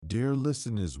Dear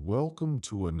listeners, welcome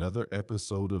to another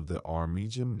episode of the Army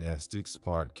Gymnastics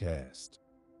Podcast.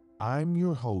 I'm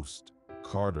your host,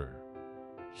 Carter,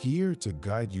 here to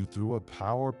guide you through a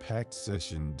power-packed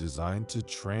session designed to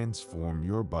transform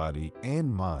your body and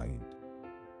mind.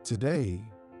 Today,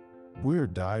 we're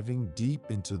diving deep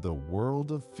into the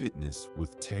world of fitness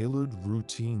with tailored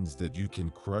routines that you can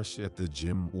crush at the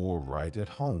gym or right at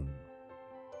home.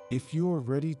 If you're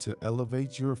ready to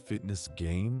elevate your fitness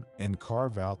game and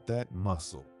carve out that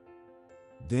muscle,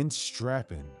 then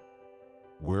strap in.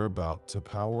 We're about to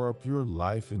power up your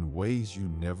life in ways you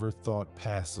never thought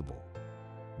possible.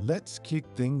 Let's kick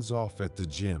things off at the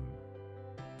gym.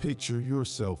 Picture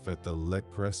yourself at the leg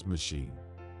press machine,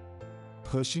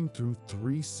 pushing through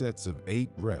 3 sets of 8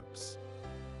 reps,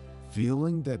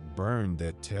 feeling that burn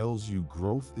that tells you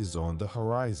growth is on the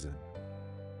horizon.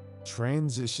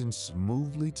 Transition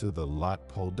smoothly to the lat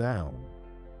pull down,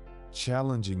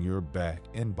 challenging your back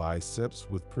and biceps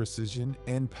with precision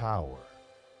and power.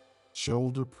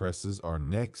 Shoulder presses are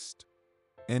next,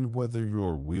 and whether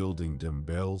you're wielding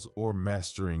dumbbells or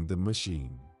mastering the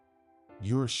machine,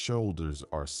 your shoulders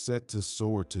are set to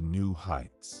soar to new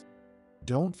heights.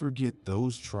 Don't forget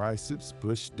those triceps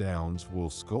pushdowns will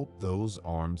sculpt those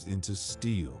arms into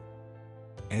steel.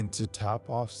 And to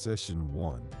top off session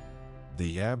 1,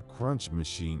 the ab crunch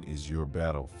machine is your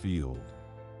battlefield,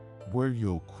 where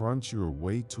you'll crunch your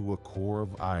way to a core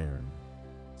of iron,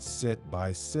 set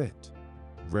by set,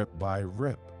 rep by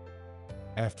rep.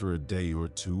 After a day or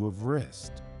two of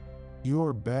rest,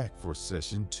 you're back for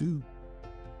session 2,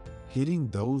 hitting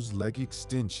those leg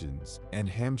extensions and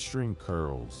hamstring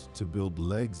curls to build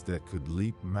legs that could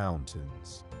leap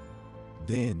mountains.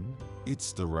 Then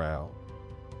it's the row,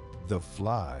 the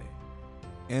fly,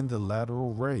 and the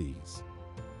lateral raise,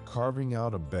 carving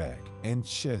out a back and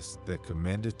chest that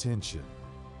command attention.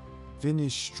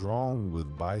 Finish strong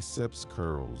with biceps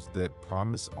curls that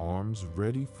promise arms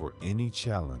ready for any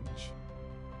challenge.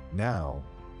 Now,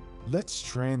 let's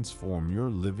transform your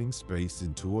living space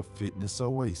into a fitness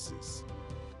oasis.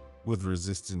 With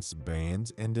resistance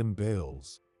bands and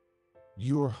dumbbells,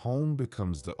 your home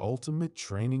becomes the ultimate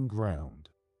training ground.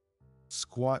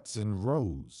 Squats and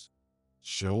rows,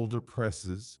 shoulder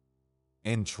presses,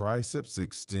 and triceps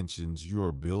extensions,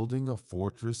 you're building a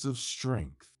fortress of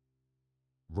strength.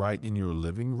 Right in your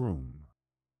living room,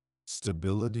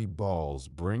 stability balls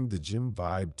bring the gym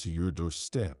vibe to your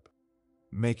doorstep,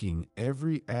 making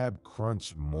every ab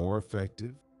crunch more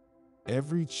effective,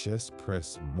 every chest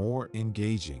press more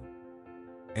engaging.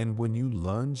 And when you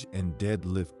lunge and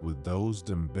deadlift with those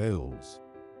dumbbells,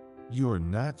 you're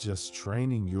not just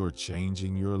training, you're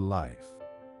changing your life,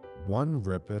 one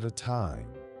rep at a time.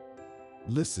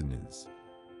 Listeners,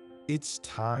 it's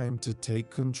time to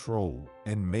take control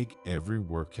and make every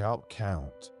workout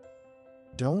count.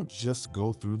 Don't just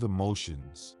go through the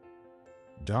motions.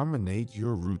 Dominate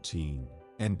your routine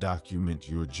and document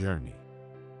your journey.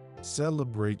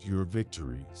 Celebrate your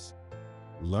victories,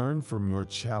 learn from your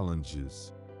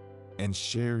challenges, and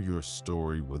share your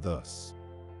story with us.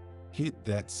 Hit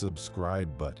that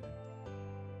subscribe button.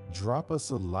 Drop us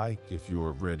a like if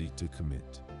you're ready to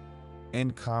commit,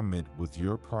 and comment with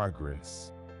your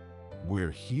progress.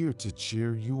 We're here to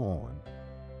cheer you on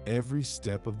every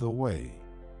step of the way.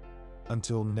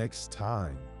 Until next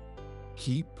time,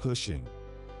 keep pushing,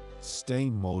 stay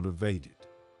motivated,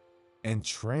 and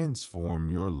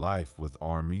transform your life with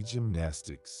Army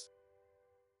Gymnastics.